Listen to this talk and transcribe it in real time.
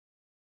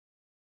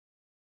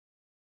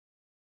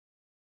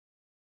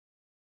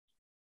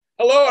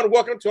Hello and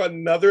welcome to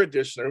another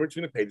edition of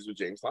Between the Pages with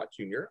James Lott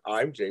Jr.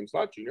 I'm James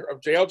Lott Jr. of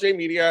JLJ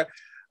Media,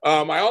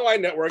 my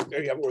online network.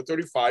 We have over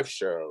 35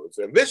 shows.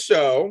 And this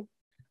show,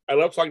 I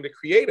love talking to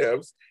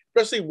creatives,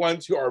 especially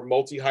ones who are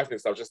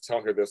multi-hyphenated. I was just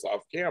telling her this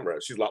off camera.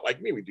 She's a lot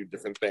like me. We do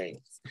different things.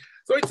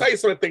 So let me tell you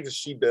some of the things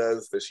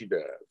that she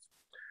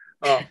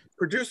does.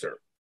 Producer,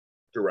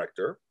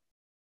 director,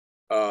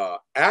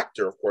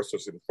 actor, of course,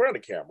 who's in front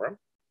of the camera.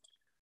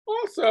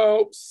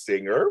 Also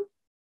singer,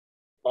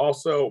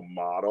 also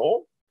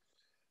model.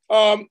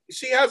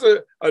 She has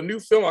a new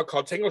film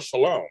called Tango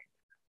Shalom,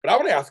 but I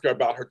want to ask her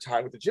about her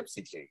time with the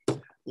Gipsy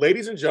Kings.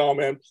 Ladies and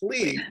gentlemen,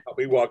 please help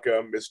me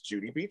welcome Miss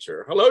Judi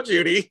Beecher. Hello,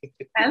 Judi.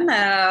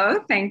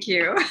 Hello, thank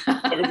you.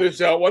 Welcome to the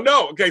show. Well,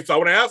 no, okay, so I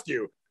want to ask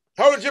you,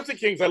 how are the Gipsy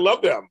Kings? I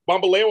love them.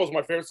 Bambaleo was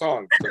my favorite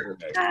song.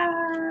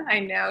 I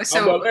know.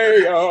 So,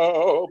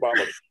 Bambaleo,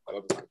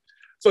 Bambaleo.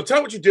 So tell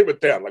me what you did with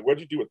them. Like, what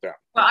did you do with them?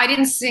 well, I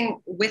didn't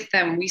sing with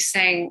them. We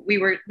sang. We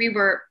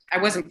were. I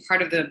wasn't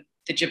part of the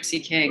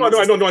Gypsy Kings. No.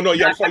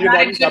 Yeah,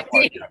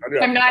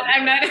 I'm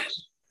not.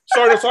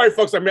 Sorry,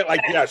 folks. I meant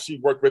like, yeah,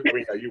 she worked with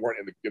me. You weren't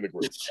in the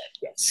group.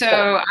 Yeah.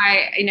 So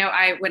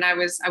when I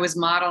was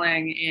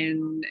modeling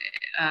in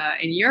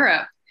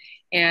Europe,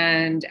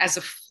 and as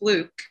a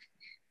fluke,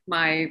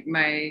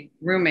 my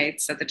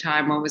roommates at the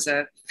time, one was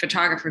a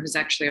photographer who's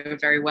actually a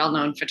very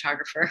well-known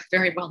photographer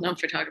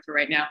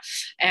right now,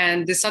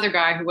 and this other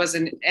guy who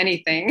wasn't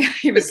anything.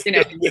 He was, he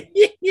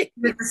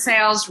was a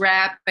sales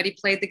rep, but he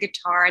played the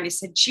guitar, and he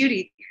said,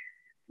 "Judi,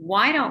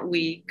 why don't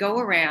we go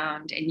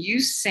around and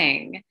you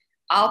sing,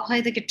 I'll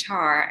play the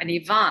guitar, and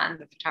Yvonne,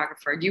 the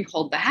photographer, you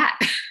hold the hat."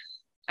 And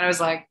I was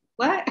like,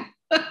 "What?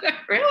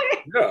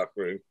 Really?" Yeah,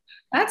 right.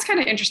 That's kind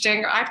of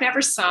interesting. I've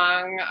never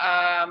sung,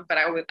 but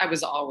I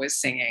was always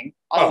singing,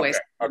 always.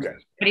 Okay.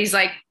 But he's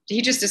like,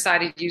 he just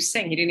decided you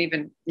sing. He didn't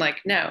even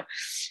know.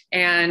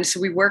 And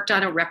so we worked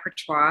on a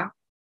repertoire,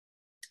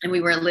 and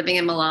we were living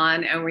in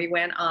Milan, and we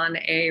went on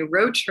a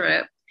road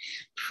trip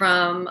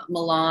from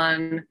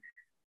Milan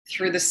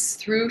through the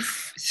south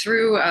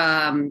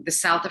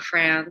of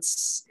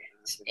France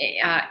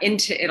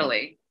into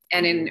Italy.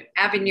 And in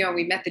Avignon,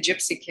 we met the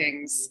Gypsy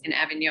Kings in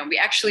Avignon. We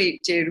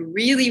actually did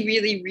really,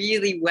 really,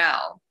 really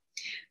well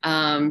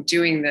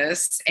doing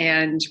this.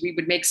 And we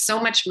would make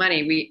so much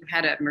money. We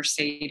had a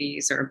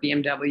Mercedes or a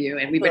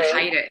BMW, and we would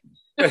hide it.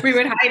 We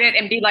would hide it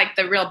and be like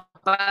the real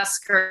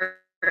buskers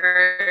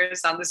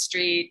on the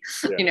street,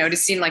 to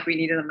seem like we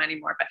needed the money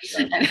more.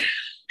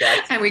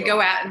 And we'd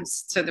go out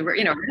to the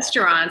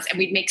restaurants, and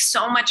we'd make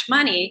so much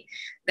money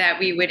that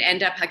we would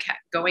end up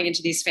going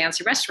into these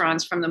fancy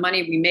restaurants from the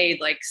money we made,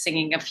 like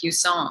singing a few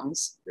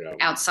songs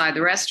outside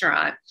the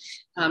restaurant.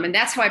 And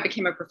that's how I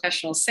became a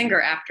professional singer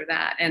after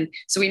that. And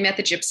so we met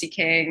the Gypsy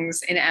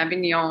Kings in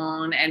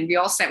Avignon, and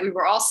we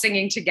were all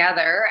singing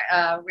together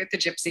with the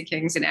Gypsy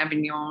Kings in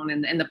Avignon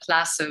and in the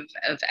Place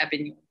of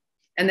Avignon.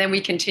 And then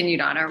we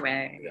continued on our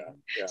way.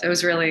 Yeah. So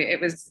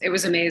it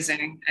was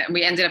amazing. And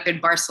we ended up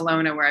in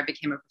Barcelona, where I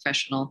became a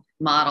professional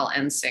model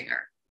and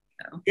singer.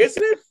 So.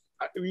 Isn't it?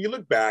 When you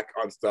look back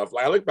on stuff,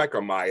 like I look back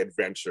on my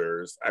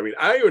adventures. I mean,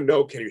 I don't even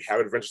know, can you have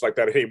adventures like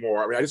that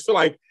anymore? I mean, I just feel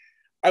like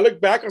I look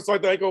back on stuff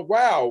like that, I go,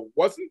 wow,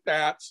 wasn't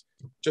that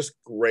just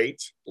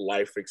great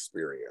life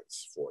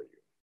experience for you?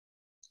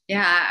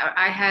 Yeah,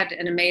 I had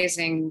an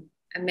amazing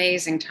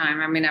time.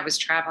 I mean, I was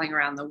traveling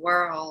around the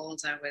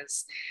world. I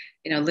was,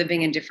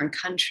 living in different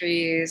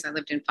countries. I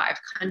lived in 5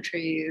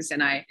 countries,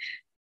 and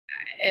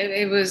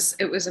it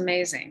was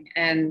amazing.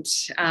 And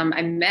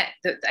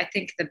I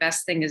think the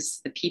best thing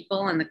is the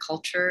people and the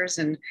cultures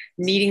and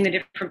meeting the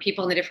different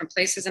people in the different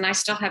places. And I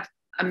still have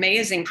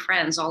amazing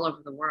friends all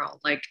over the world,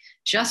 like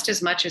just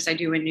as much as I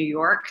do in New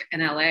York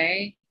and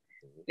LA.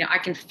 I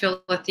can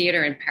fill a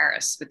theater in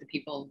Paris with the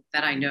people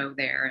that I know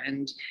there.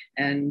 And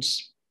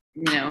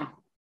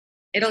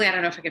Italy, I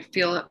don't know if I could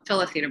fill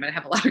a theater, but I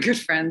have a lot of good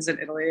friends in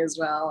Italy as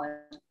well.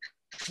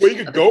 Well,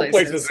 you could go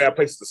places and have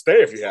places to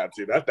stay if you had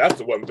to. That's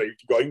the one thing. You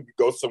could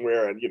go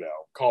somewhere and,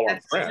 call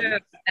on friends. True.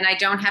 And I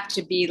don't have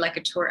to be like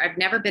a tour. I've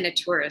never been a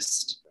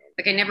tourist.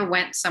 Like I never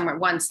went somewhere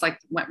once, like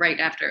went right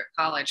after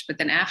college. But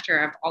then after,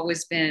 I've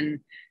always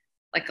been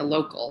like a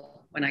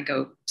local when I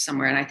go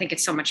somewhere. And I think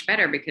it's so much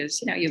better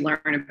because, you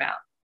learn about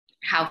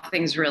how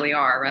things really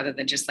are rather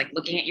than just like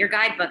looking at your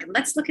guidebook and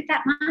let's look at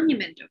that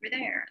monument over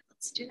there.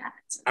 Let's do that.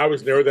 I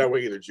was never that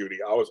way either, Judi.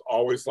 I was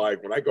always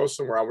like, when I go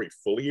somewhere, I want to be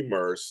fully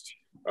immersed.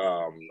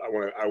 I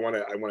want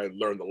to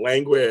learn the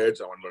language.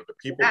 I want to learn the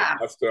people, the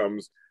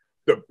customs.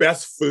 The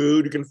best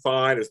food you can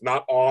find is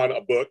not on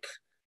a book.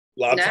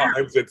 A lot of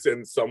times it's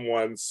in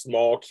someone's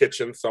small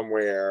kitchen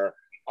somewhere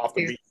off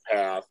the beaten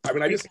path. I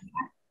mean, I just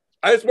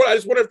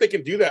wonder if they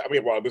can do that. I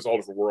mean, well, this is a whole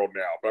different world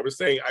now, but I was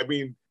saying, I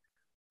mean,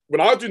 when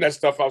I was doing that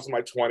stuff, I was in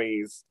my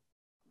 20s,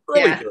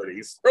 early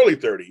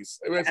 30s.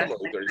 I mean, some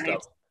early 30s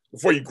stuff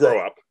before you grow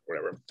up,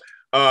 whatever.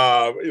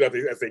 As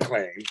they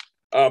claim.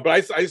 But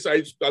I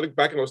look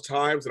back in those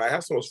times, and I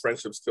have some of those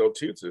friendships still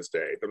too to this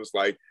day. I'm just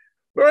like,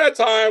 remember that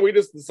time we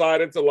just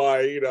decided to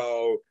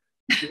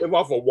live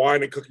off of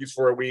wine and cookies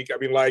for a week?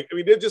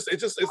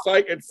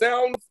 It's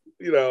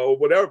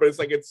whatever. But it's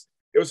like, it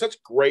was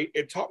such great,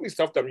 it taught me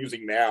stuff that I'm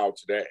using now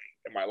today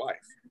in my life.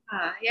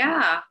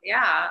 Yeah,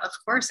 of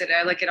course. It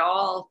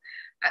all,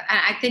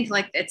 I think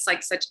like it's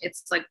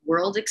like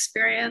world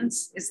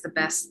experience is the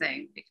best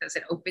thing, because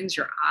it opens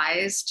your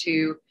eyes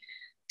to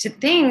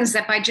things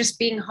that by just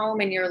being home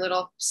in your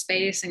little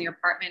space in your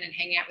apartment and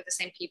hanging out with the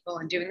same people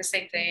and doing the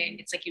same thing,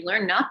 it's like you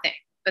learn nothing.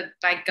 But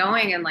by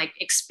going and like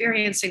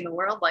experiencing the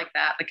world like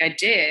that, like I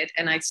did,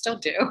 and I still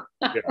do,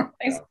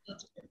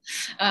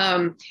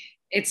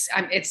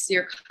 it's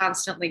you're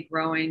constantly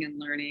growing and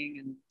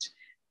learning,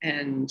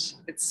 and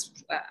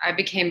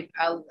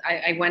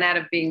I went out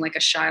of being like a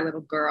shy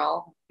little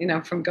girl,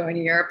 from going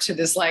to Europe to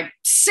this like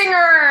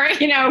singer,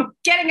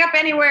 getting up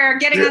anywhere,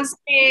 getting on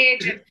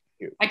stage. And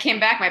I came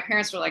back, my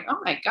parents were like, oh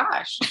my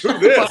gosh, who's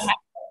this?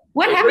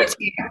 What happened to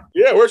you?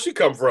 Yeah, where'd she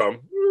come from?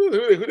 Who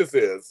this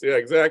is? Yeah,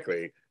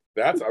 exactly.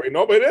 But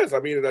it is.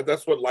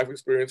 That's what life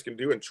experience can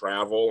do, and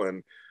travel.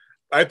 And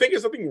I think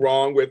there's something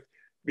wrong with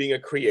being a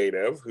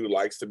creative who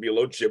likes to be a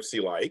little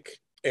gypsy-like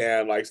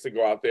and likes to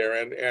go out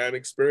there and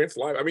experience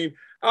life. I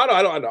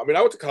don't know. I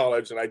went to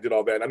college and I did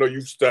all that. And I know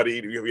you've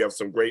studied, you have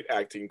some great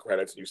acting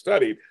credits and you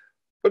studied,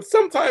 but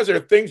sometimes there are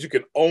things you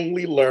can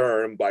only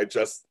learn by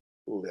just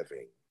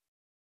living.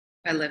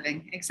 By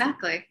living,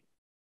 exactly.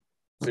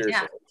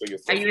 Seriously. Yeah.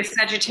 Are you a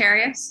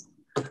Sagittarius?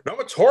 No, I'm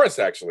a Taurus,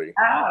 actually.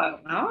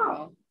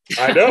 Oh.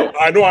 I know.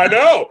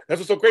 That's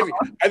what's so crazy.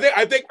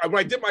 I think when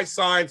I did my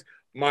signs,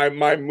 my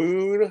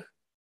moon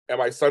and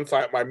my sun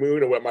sign, my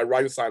moon and what my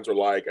rising signs are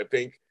like, I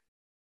think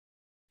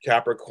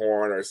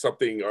Capricorn or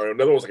something, or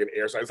another one's like an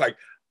air sign. It's like,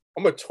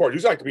 I'm a Taurus.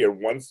 Usually I like to be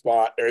in one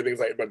spot. Everything's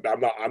like, but I'm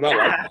not like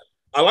that.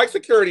 I like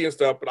security and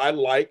stuff, but I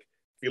like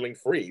feeling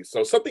free.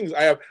 So some things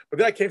I have, but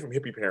then I came from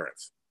hippie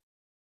parents.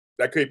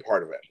 That could be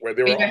part of it, where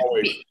they were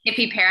always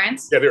hippie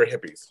parents. Yeah, they were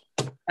hippies.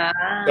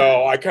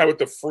 So I kind of with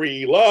the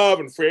free love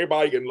and free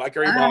everybody and like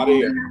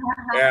everybody,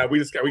 and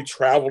we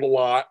traveled a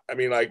lot. I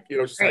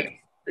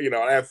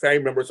have family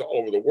members all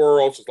over the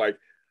world. So it's like,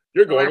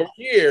 you're going over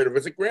here to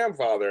visit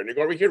grandfather, and you're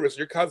going over here to visit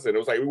your cousin. It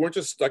was like we weren't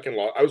just stuck in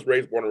I was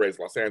born and raised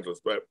in Los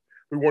Angeles, but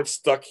we weren't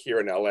stuck here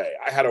in LA.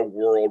 I had a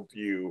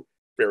worldview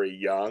very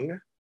young.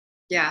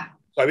 Yeah.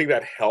 So I think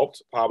that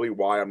helped, probably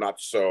why I'm not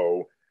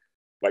so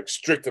like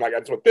strict and like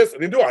that's what this.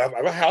 And then I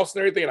have a house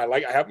and everything, and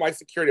I have my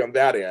security on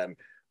that end.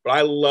 But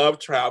I love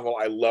travel.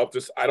 I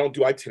don't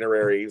do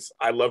itineraries.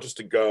 I love just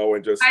to go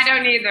and just. I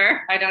don't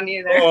either.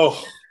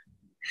 Oh,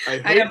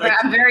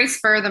 I'm very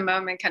spur of the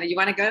moment kind of. You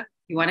want to go?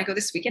 You want to go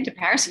this weekend to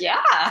Paris?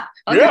 Yeah.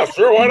 Yeah,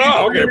 sure. Why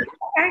not? Okay.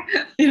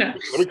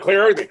 Let me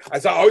clear everything. I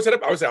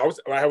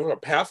have a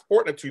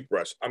passport and a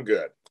toothbrush. I'm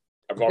good.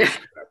 I've always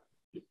said that.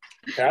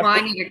 Well, I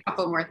need a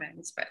couple more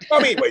things, but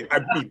me too.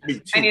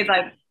 I need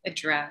like a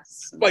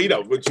dress. Well,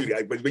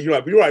 Judi, but you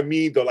know what I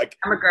mean, though. Like,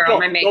 I'm a girl.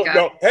 My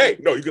makeup.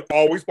 You could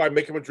always buy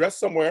makeup and dress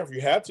somewhere if you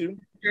had to.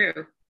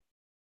 True.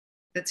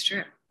 That's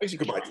true. I guess you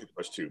could buy a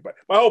toothbrush too. But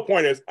my whole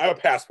point is, I have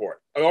a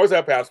passport. I always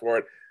have a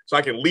passport, so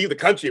I can leave the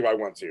country if I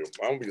want to.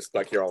 I don't be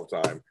stuck here all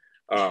the time.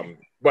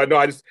 But no,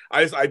 I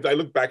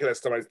look back at that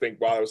stuff and I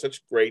think, wow, that was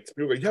such great.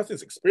 People go, you have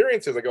these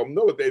experiences. I go,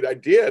 no, I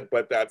did,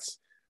 but that's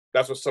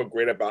what's so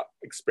great about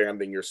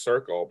expanding your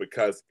circle,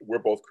 because we're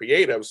both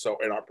creative. So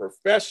in our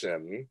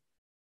profession,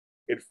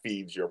 it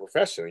feeds your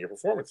profession and your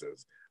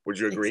performances. Would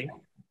you agree?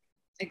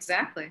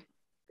 Exactly.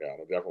 Yeah,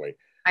 definitely.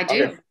 I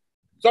do. Okay.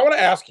 So I want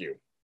to ask you,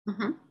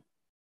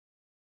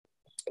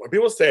 when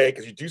people say,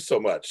 because you do so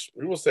much,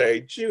 people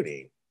say,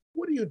 Judi,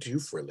 what do you do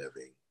for a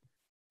living?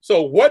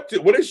 So what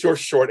is your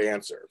short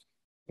answer?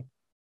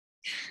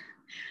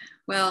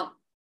 Well,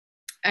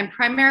 I'm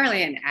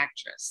primarily an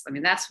actress. I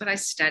mean, that's what I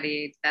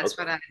studied. That's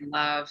what I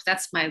love.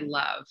 That's my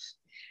love.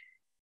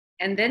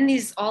 And then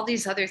all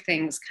these other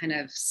things kind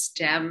of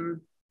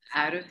stem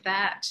out of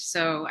that.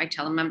 So I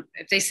tell them,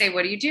 if they say,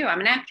 what do you do? I'm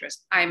an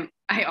actress. I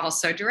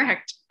also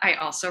direct. I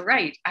also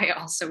write. I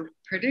also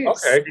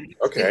produce.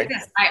 Okay.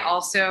 I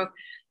also,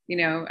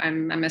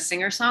 I'm a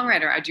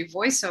singer-songwriter. I do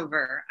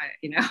voiceover.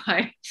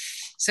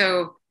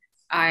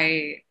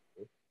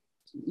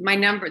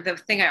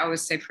 The thing I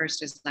always say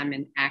first is I'm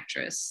an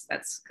actress.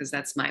 That's because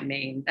that's my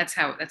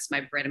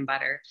my bread and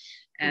butter,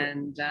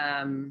 and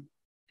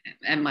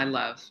my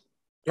love.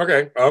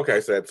 Okay.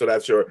 So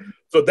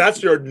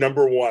that's your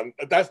number one.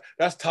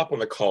 That's top on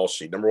the call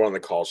sheet. Number one on the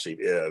call sheet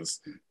is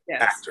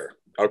actor.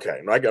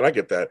 Okay. I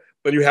get that.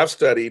 But you have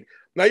studied.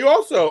 Now you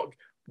also,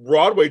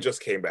 Broadway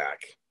just came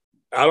back.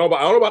 I don't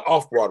know about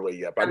Off-Broadway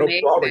yet, but I know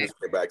Broadway just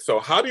came back. So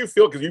how do you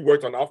feel? Because you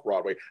worked on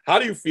Off-Broadway. How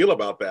do you feel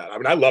about that? I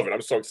mean, I love it.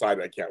 I'm so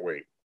excited. I can't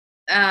wait.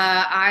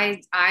 I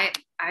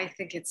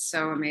think it's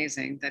so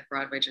amazing that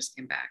Broadway just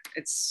came back.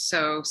 It's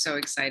so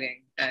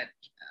exciting that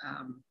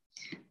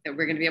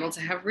we're going to be able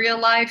to have real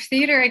live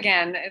theater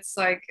again.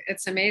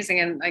 It's amazing.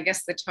 And I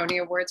guess the Tony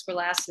Awards were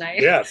last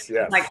night. Yes.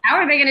 Like, how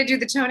are they going to do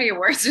the Tony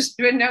Awards? There's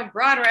been no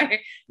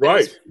Broadway.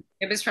 Right.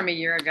 It was from a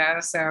year ago.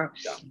 So,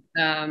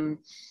 no,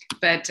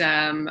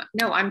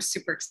 I'm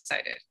super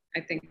excited.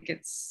 I think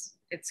it's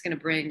going to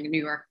bring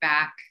New York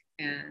back,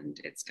 and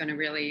it's going to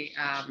really,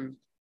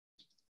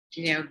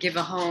 give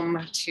a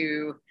home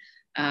to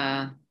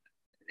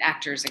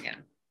actors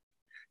again.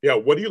 Yeah.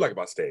 What do you like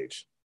about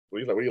stage?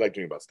 What do you like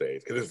doing about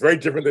stage? Because it's very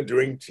different than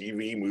doing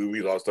TV,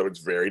 movies, all that stuff. It's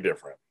very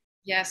different.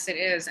 Yes, it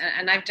is.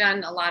 And I've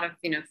done a lot of,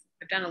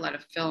 I've done a lot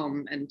of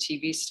film and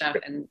TV stuff.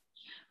 And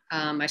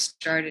I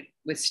started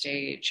with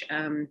stage.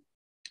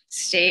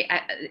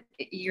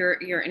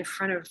 You're in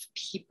front of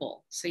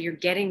people. So you're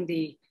getting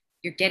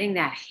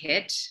that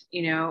hit,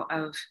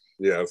 of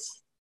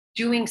yes,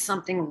 doing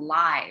something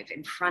live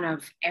in front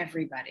of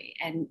everybody.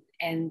 And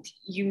and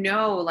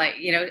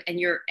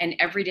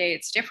every day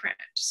it's different.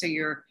 So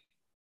you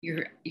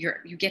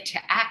get to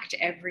act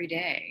every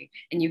day,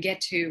 and you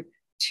get to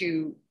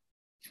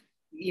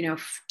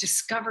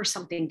discover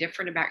something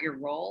different about your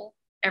role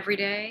every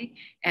day.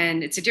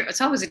 And it's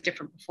always a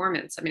different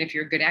performance. I mean, if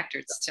you're a good actor,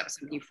 it's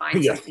something you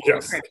find something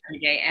different every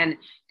day.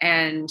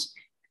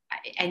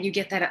 And you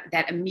get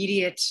that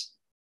immediate,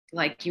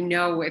 like,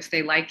 if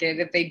they like it,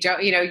 if they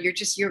don't,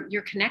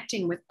 you're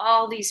connecting with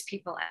all these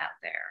people out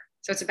there.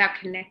 So it's about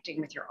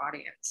connecting with your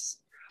audience.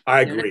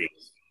 I agree.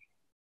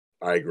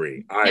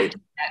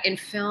 In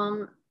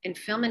film and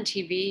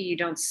TV, you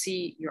don't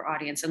see your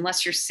audience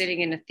unless you're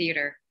sitting in a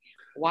theater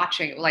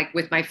watching. Like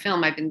with my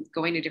film, I've been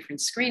going to different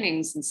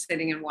screenings and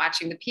sitting and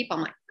watching the people.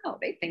 I'm like, oh,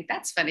 they think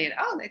that's funny. And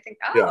they think,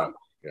 oh.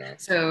 Yeah.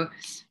 So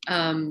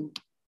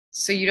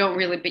you don't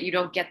really, but you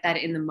don't get that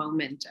in the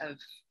moment of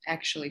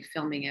actually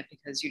filming it,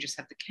 because you just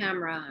have the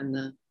camera and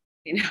the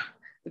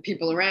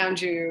people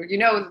around you.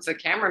 The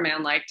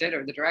cameraman liked it,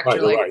 or the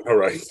director liked it.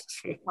 Right.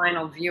 The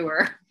final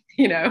viewer,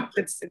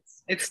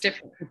 it's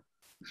different.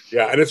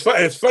 Yeah, and it's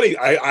funny.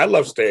 I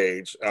love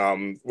stage.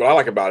 What I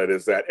like about it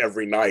is that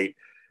every night,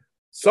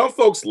 some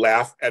folks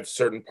laugh at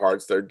certain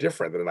parts that are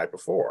different than the night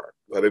before.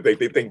 They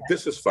think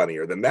this is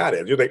funnier than that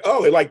is. You think,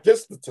 oh, they like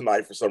this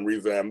tonight for some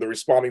reason. They're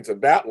responding to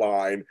that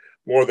line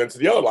more than to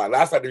the other line.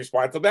 Last night they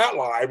responded to that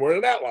line more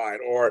than that line.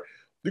 Or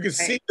you can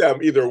see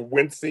them either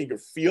wincing, you can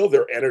feel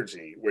their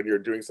energy when you're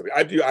doing something.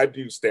 I do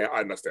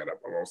I'm not stand up.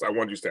 I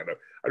want to do stand up.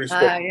 I do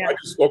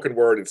spoken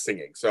word and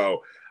singing.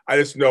 So I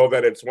just know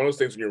that it's one of those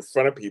things when you're in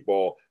front of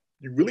people,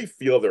 you really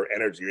feel their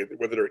energy,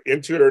 whether they're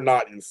into it or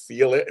not. You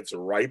feel it; it's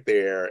right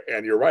there.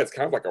 And you're right; it's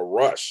kind of like a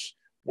rush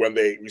when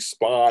they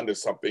respond to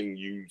something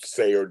you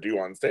say or do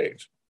on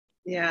stage.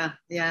 Yeah.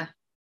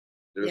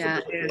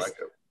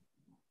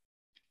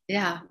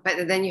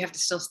 But then you have to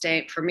still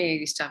stay. For me,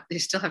 you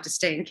still have to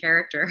stay in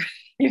character.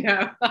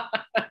 Well,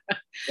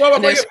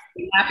 and they're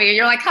happy, and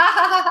you're like, ha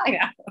ha ha.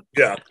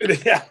 Yeah.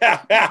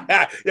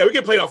 Yeah. We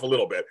can play it off a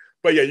little bit,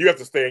 but yeah, you have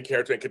to stay in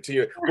character and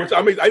continue. Which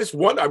I just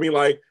wonder.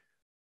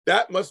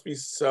 That must be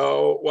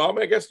so. Well,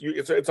 I guess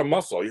it's a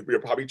muscle. You're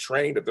probably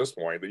trained at this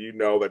point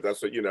that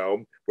that's what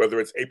whether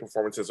it's 8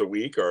 performances a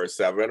week or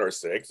 7 or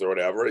 6 or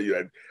whatever.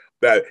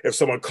 That if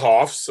someone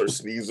coughs or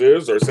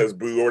sneezes or says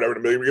boo or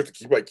whatever, you have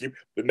to keep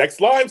the next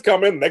line's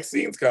coming, the next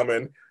scene's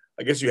coming.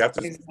 I guess you have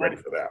to be ready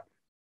for that.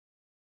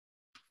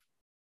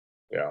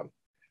 Yeah,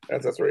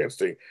 that's very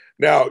interesting.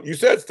 Now, you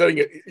said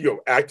studying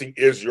acting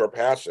is your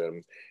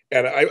passion,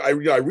 and I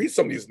read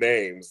some of these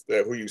names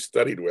who you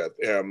studied with.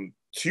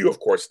 2, of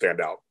course, stand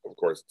out, of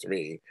course, to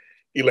me,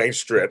 Elaine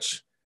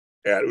Stritch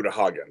and Uta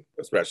Hagen,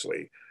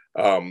 especially.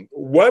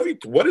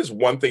 What is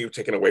one thing you've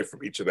taken away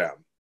from each of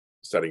them,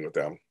 studying with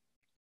them?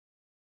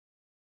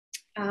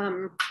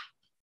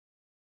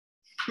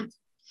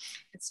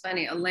 It's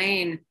funny.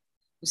 Elaine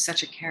was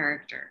such a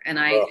character, and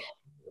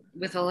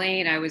with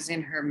Elaine, I was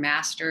in her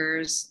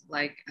master's.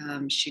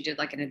 She did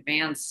an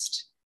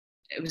advanced.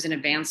 It was an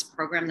advanced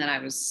program that I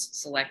was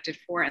selected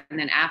for, and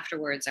then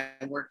afterwards, I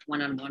worked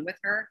one-on-one with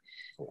her.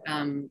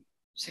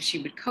 So she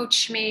would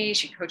coach me.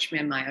 She coached me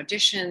in my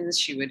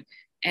auditions.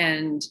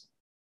 And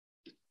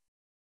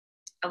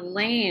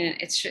Elaine,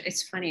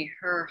 it's funny,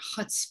 her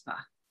chutzpah.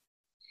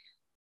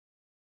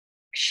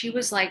 She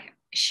would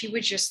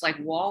just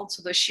waltz,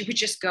 although she would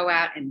just go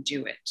out and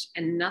do it,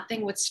 and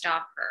nothing would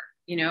stop her,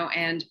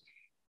 and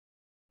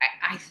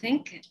I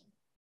think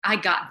I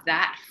got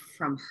that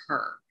from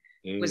her,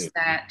 was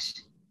that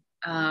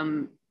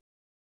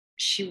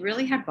she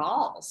really had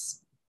balls.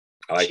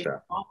 I like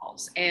that.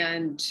 Balls.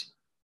 And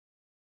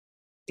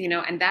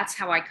and that's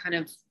how I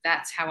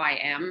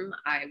am.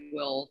 I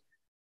will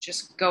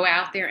just go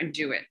out there and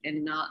do it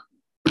and not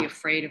be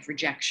afraid of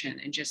rejection.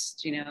 And just,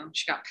 she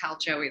got pal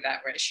Joey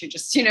that way. She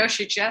just,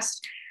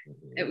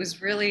 it was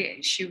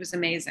really, she was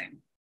amazing.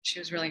 She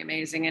was really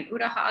amazing. And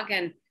Uta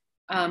Hagen,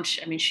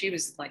 she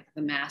was like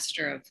the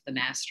master of the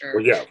master.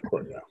 Well, yeah, of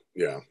course,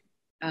 yeah.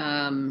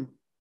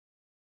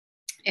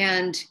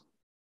 And,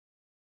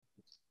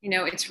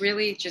 it's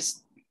really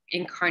just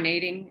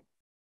incarnating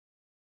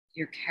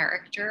your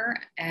character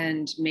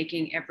and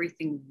making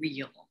everything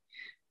real.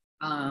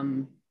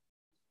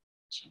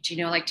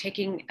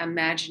 Taking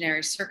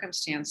imaginary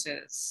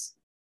circumstances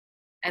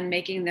and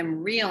making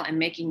them real and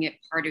making it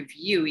part of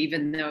you,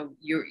 even though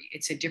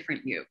it's a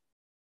different you.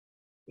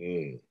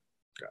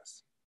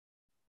 Yes.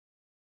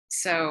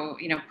 So,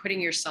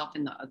 putting yourself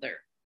in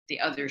the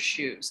other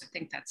shoes. I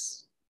think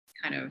that's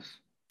kind of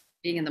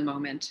being in the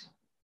moment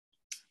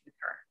with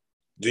her.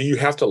 Do you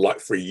have to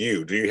like, for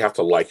you, do you have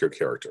to like your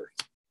character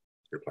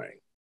you're playing?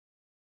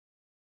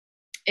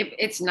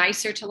 It's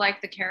nicer to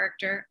like the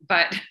character,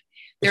 but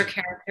there are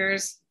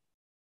characters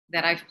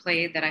that I've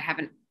played that I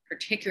haven't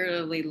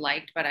particularly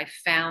liked, but I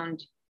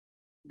found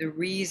the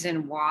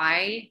reason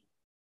why,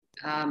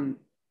 because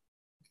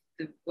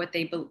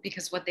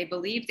what they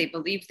believe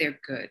they're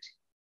good,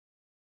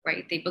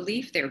 right? They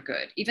believe they're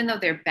good. Even though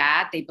they're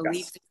bad, they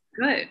believe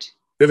they're good.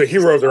 They're the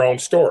hero of their own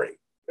story.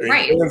 I mean,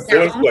 Right.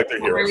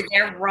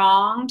 They're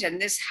wronged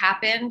and this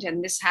happened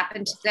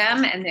to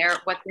them. And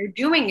what they're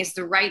doing is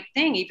the right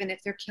thing, even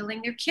if they're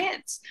killing their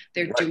kids.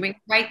 They're doing the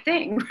right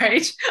thing,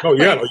 right? Oh,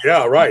 yeah. Like,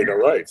 yeah, right. All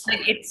right.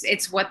 Like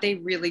it's what they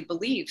really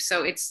believe.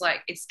 So it's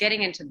like, it's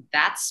getting into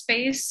that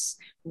space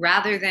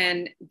rather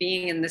than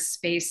being in the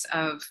space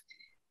of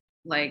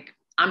like,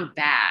 I'm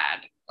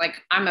bad.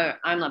 Like I'm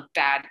a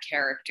bad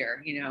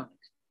character, you know,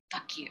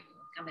 fuck you.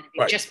 I'm going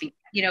to just be,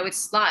 you know,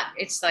 it's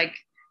like,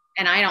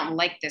 and I don't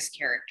like this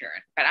character,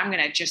 but I'm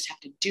going to just have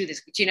to do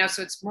this, you know?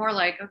 So it's more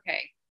like,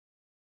 okay,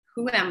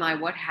 who am I?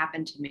 What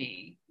happened to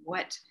me?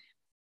 What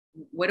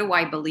do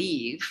I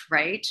believe?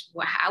 Right?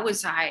 How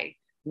was I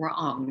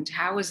wronged?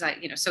 How was I,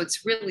 you know, so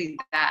it's really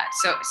that.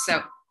 So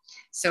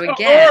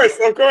again,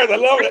 of course. I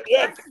love it.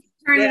 Yes.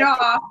 Turn it off.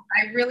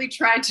 I really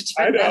tried to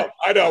turn it off.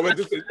 I know.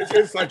 It's an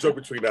inside joke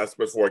between us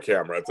before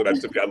camera. So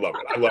that's, I love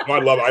it. I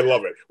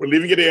love it. We're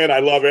leaving it in. I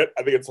love it.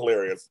 I think it's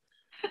hilarious.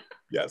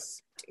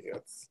 Yes.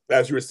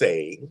 As you were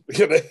saying.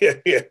 Yes.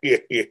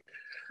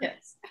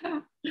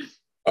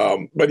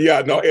 But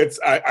yeah, no, it's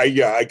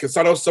because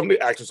I know so many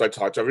actors I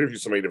talk to. I've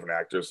interviewed so many different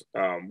actors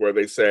where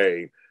they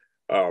say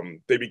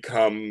they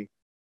become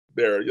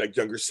their like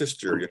younger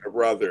sister, you know,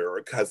 brother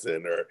or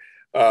cousin,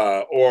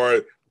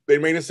 or they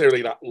may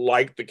necessarily not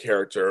like the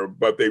character,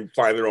 but they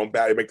find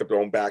they make up their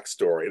own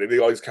backstory. They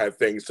do all these kind of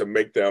things to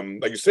make them,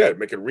 like you said,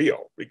 make it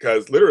real.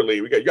 Because literally,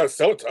 you got to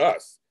sell it to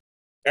us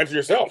and to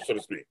yourself, so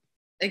to speak.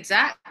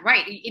 Exactly.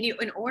 Right.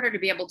 In order to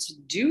be able to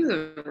do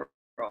the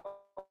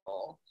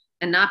role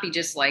and not be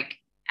just like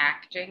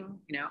acting,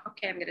 you know,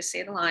 okay, I'm going to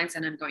say the lines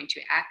and I'm going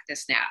to act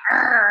this now.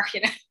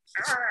 You know,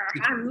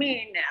 I'm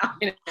mean now.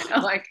 You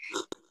know, like,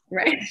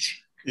 right.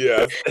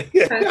 Yes.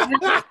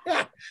 Yes.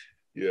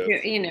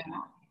 You know,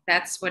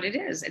 that's what it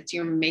is.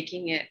 You're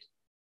making it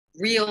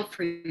real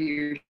for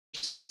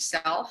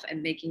yourself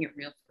and making it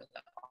real for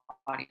the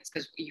audience,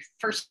 because you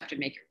first have to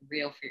make it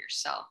real for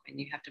yourself and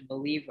you have to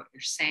believe what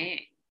you're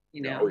saying.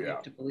 You know, you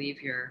have to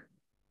believe you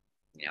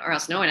know, or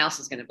else no one else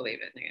is going to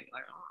believe it. They're going to be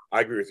like, oh.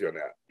 I agree with you on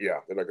that. Yeah,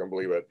 they're not going to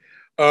believe it.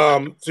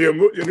 So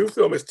your new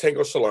film is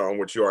Tango Shalom,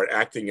 which you are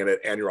acting in it,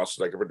 and you're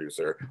also like a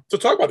producer. So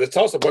talk about this.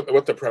 Tell us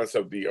what the premise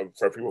of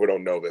for people who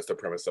don't know this, the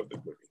premise of the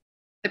movie.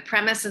 The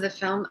premise of the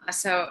film.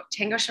 So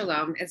Tango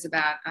Shalom is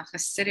about a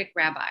Hasidic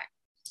rabbi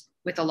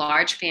with a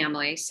large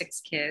family,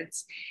 6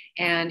 kids,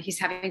 and he's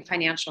having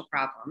financial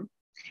problems.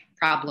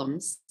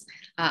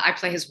 I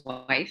play his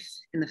wife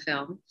in the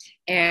film,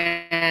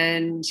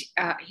 and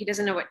he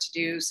doesn't know what to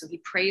do. So he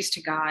prays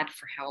to God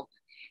for help.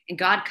 And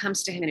God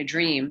comes to him in a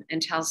dream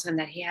and tells him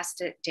that he has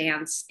to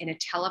dance in a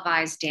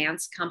televised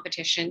dance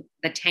competition,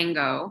 the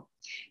tango,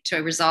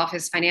 to resolve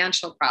his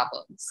financial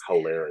problems.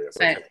 Hilarious.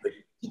 But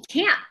he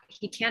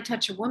can't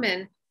touch a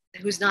woman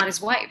who's not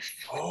his wife.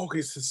 Oh,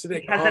 he's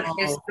Hasidic. Because of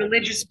his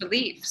religious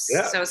beliefs.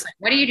 Yeah. So it's like,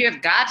 what do you do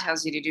if God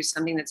tells you to do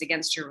something that's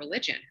against your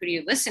religion? Who do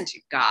you listen to,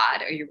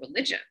 God or your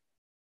religion?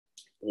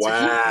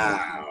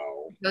 Wow.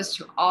 So he goes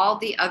to all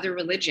the other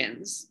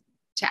religions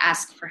to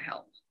ask for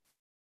help.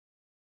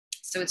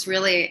 So it's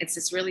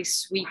this really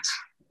sweet.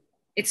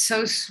 It's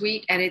so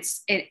sweet, and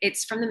it's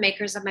from the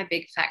makers of My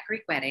Big Fat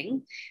Greek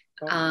Wedding.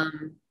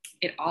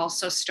 It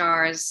also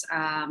stars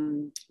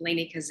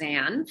Lainey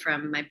Kazan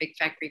from My Big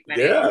Fat Greek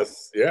Wedding.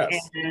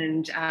 Yes.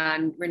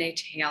 And Renee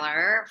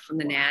Taylor from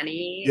The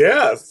Nanny.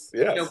 Yes.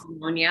 Joe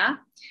Bologna,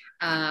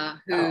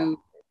 who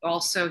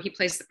also, he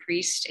plays the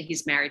priest.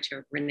 He's married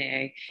to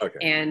Renee. Okay.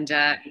 And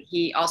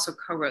he also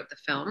co-wrote the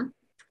film.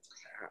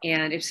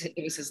 And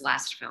it was his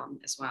last film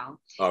as well.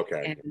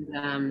 Okay.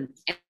 And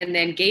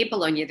then Gabe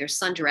Bologna, their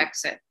son,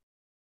 directs it.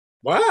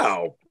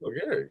 Wow.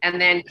 Okay. And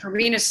then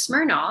Karina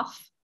Smirnoff,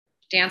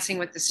 Dancing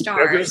with the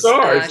Stars.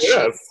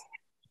 Yes.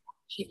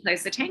 She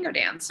plays the tango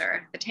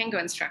dancer, the tango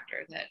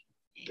instructor that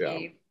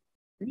he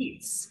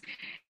meets.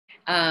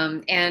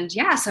 And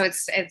yeah, so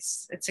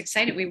it's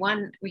exciting.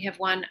 We have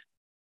won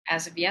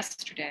as of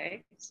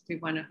yesterday. We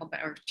won a whole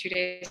or 2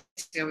 days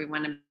ago. We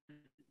won a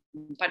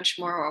bunch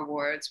more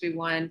awards. We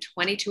won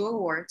 22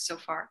 awards so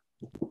far.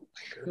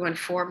 We won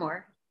 4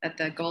 more at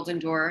the Golden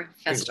Door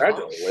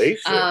Festival.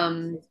 Congratulations.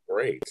 That's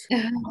great.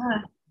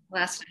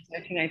 Last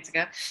 2 nights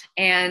ago.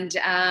 And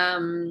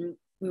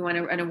we won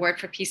an award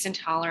for Peace and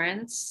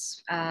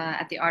Tolerance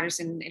at the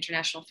Artisan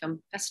International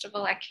Film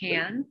Festival at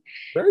Cannes.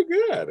 Very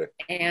good.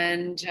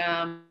 And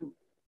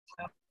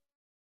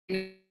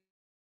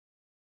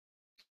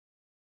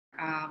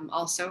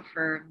also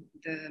for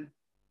the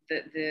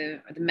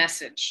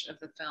message of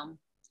the film.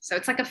 So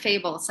it's like a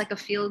fable. It's like a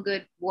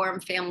feel-good, warm,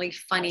 family,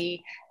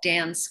 funny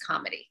dance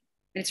comedy.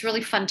 And it's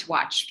really fun to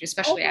watch,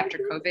 especially after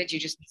COVID. You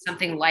just need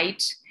something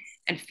light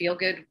and feel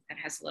good that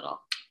has a little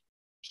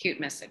cute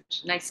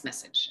message, nice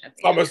message.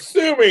 I'm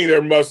assuming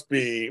there must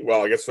be,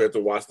 well, I guess we have to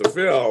watch the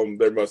film.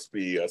 There must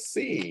be a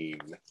scene.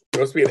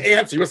 There must be an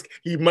answer.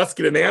 He must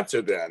get an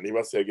answer then. He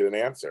must get an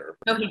answer.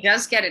 No, he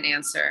does get an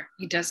answer.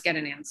 He does get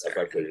an answer.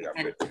 That's what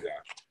I figured.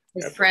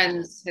 His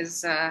friends,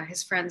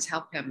 his friends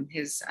help him.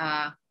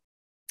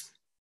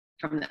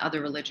 From the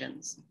other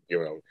religions. You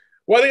know,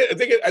 well, I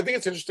think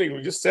it's interesting.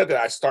 We just said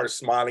that. I started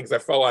smiling because I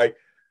felt like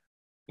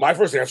my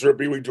first answer would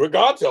be, we do what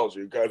God tells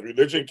you, because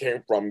religion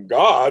came from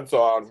God,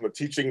 so from the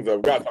teachings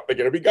of God, so they're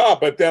going to be God.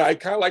 But then I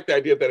kind of like the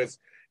idea that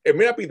it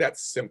may not be that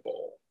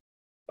simple.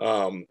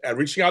 And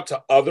reaching out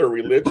to other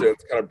religions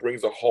kind of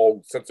brings a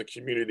whole sense of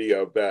community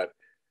of that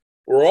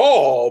we're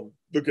all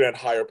looking at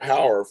higher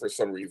power for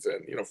some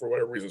reason, you know, for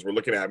whatever reasons we're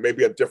looking at,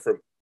 maybe a different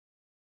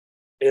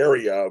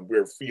area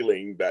we're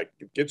feeling that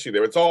gets you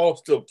there. It's all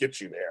still gets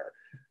you there.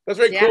 That's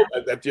very cool.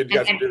 And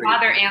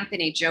Father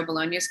Anthony, Joe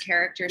Bologna's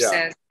character,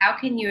 says, how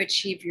can you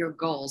achieve your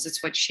goals?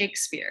 It's what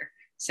Shakespeare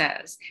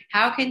says.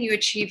 How can you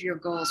achieve your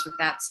goals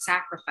without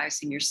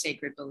sacrificing your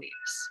sacred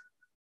beliefs?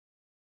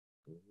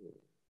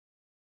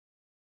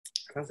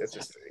 That's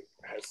interesting.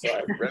 That's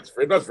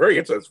very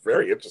interesting. It's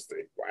very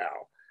interesting.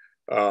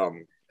 Wow.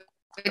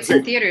 It's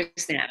in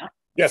theaters now.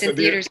 Yes, it's in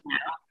theaters now.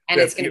 And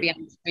it's going to be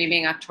on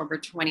streaming October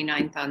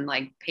 29th on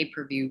like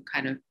pay-per-view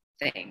kind of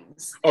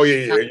things. Oh,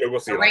 yeah. We'll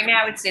see. So right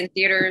now it's in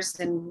theaters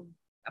in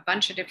a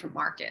bunch of different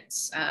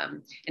markets.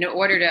 And in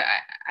order to,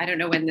 I don't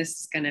know when this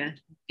is going to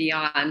be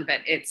on,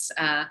 but it's,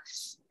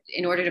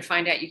 in order to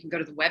find out, you can go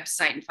to the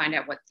website and find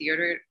out what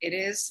theater it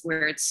is,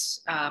 where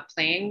it's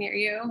playing near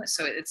you.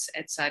 So it's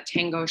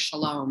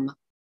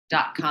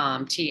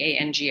tangoshalom.com,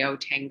 TANGO,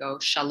 Tango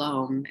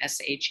Shalom,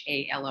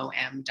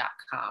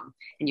 SHALOM.com.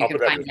 And you can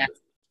find out.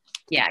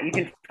 Yeah, you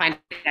can find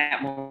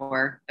out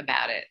more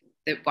about it.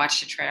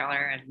 Watch the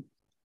trailer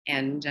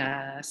and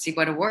see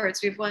what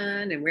awards we've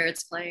won and where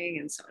it's playing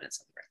and so on and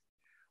so forth.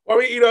 Well,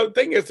 I mean, you know, the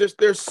thing is,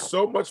 there's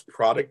so much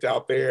product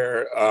out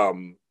there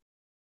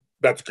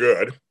that's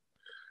good.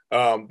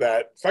 That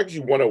the fact that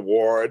you won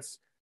awards,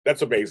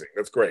 that's amazing.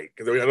 That's great.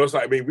 Because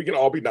I mean, we can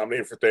all be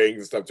nominated for things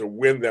and stuff. To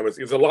win them,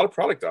 there's a lot of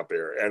product out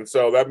there, and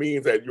so that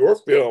means that your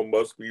film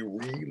must be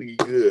really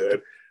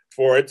good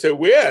for it to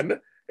win.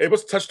 It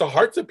must touch the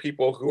hearts of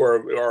people who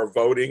are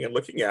voting and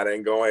looking at it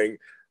and going,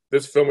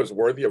 this film is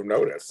worthy of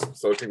notice.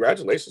 So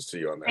congratulations to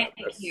you on that. Thank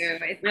you.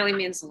 It really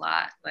means a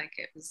lot. Like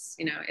it was,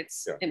 you know, it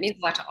means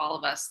a lot to all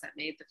of us that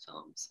made the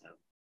film. So.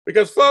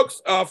 Because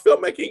folks,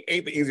 filmmaking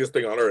ain't the easiest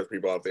thing on earth.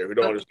 People out there who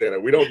don't understand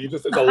it.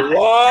 It's a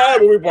lot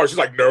of moving parts. She's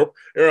like, nope.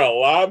 There are a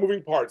lot of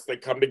moving parts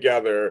that come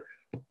together.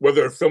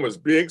 Whether a film is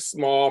big,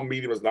 small,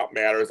 medium does not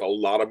matter. It's a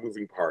lot of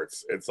moving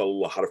parts. It's a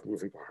lot of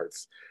moving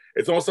parts.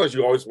 It's almost like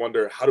you always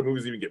wonder, how do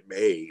movies even get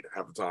made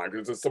half the time?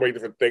 Because there's so many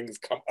different things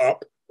come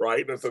up,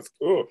 right? And it's just,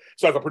 ooh.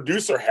 So as a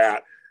producer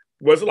hat,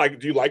 was it like,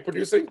 do you like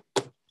producing?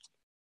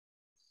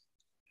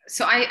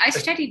 So I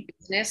studied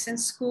business in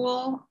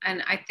school,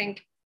 and I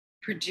think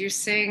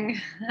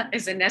producing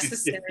is a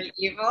necessary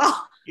evil.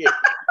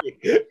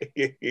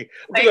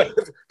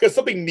 Because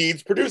something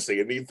needs producing.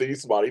 It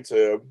needs somebody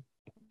to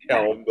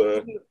helm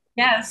the...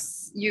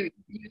 Yes, you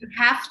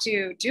have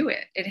to do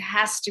it. It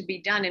has to be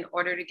done in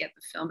order to get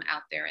the film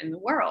out there in the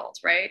world,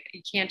 right?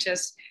 You can't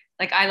just,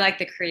 like, I like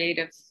the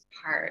creative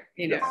part,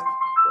 you know,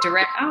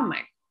 direct. Oh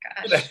my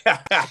gosh.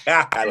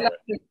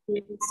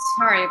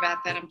 Sorry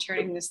about that. I'm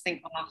turning this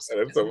thing off. So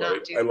I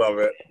love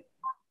it.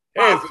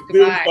 Hey, it's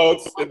Zoom,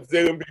 folks. It's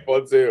Zoom, people.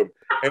 It's Zoom.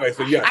 Anyway,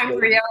 so yeah. I'm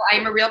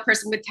a real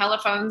person with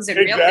telephones and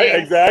real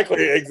things. Exactly.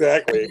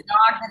 The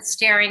dog that's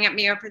staring at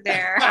me over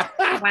there.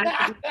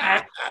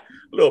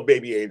 Little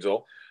baby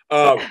angel.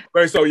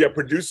 Right, so yeah,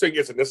 producing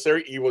is a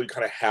necessary evil you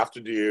kind of have to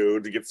do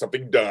to get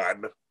something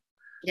done.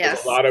 Yes.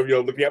 There's a lot of,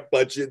 looking at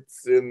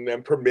budgets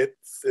and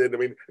permits. And I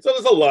mean, so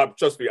there's a lot.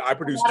 Trust me, I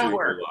produce too.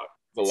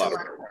 It's a lot of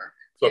work.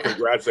 So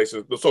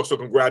congratulations. So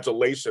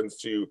congratulations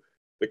to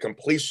the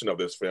completion of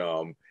this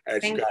film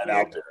and you got it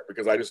out there,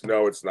 because I just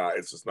know it's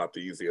just not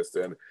the easiest.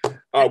 And we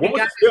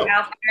got it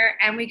out there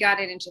and we got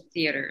it into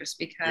theaters,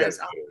 because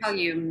I'll tell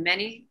you,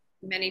 many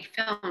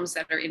films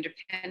that are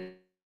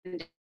independent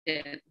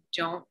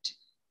don't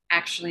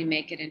actually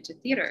make it into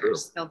theaters. True.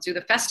 They'll do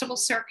the festival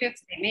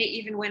circuits, they may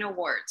even win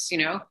awards,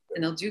 and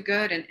they'll do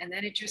good, and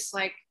then it just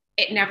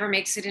it never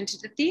makes it into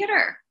the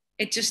theater.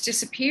 It just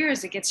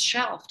disappears, it gets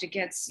shelved, it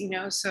gets,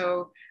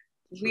 so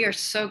we are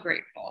so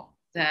grateful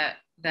that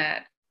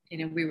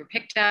we were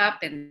picked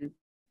up and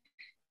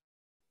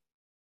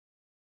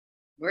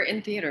we're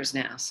in theaters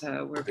now.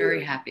 So we're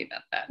very happy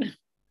about that.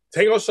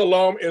 Tango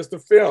Shalom is the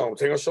film.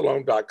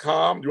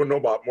 TangoShalom.com. You want to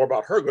know more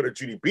about her? Go to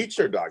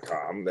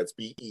JudiBeecher.com. That's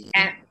BE.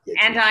 And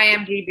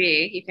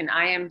IMDb. You can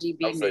IMDb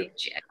me.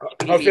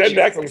 I'll say it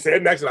next. I'm saying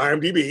it next. And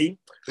IMDb.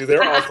 She's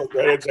there also. Go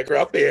ahead and check her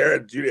out there.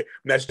 And Judi, and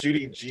that's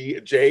Judi,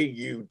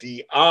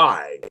 JUDI.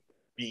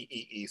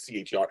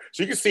 BEECHER.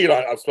 So you can see it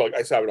on, I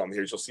have it on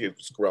here. You'll see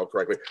it scroll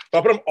correctly. But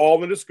I'll put them all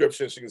in the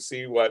description so you can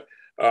see what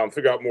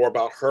figure out more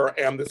about her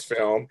and this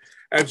film.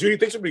 And Judi,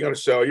 thanks for being on the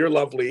show. You're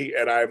lovely,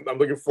 and I'm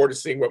looking forward to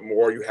seeing what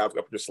more you have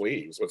up your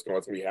sleeves. What's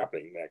going to be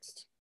happening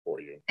next for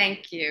you?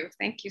 Thank you.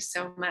 Thank you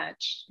so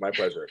much. My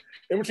pleasure.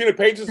 In Between the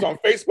Pages on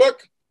Facebook,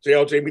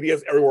 JLJ Media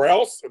is everywhere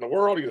else in the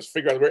world. You just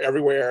figure out we're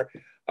everywhere.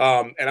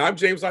 And I'm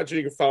James Lott Jr.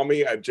 You can follow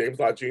me at James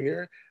Lott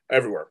Jr.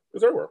 everywhere.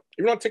 It's everywhere.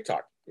 Even on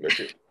TikTok. There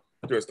too.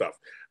 Doing stuff.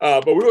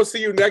 But we will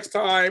see you next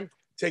time.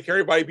 Take care,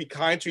 everybody. Be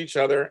kind to each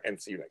other, and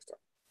see you next time.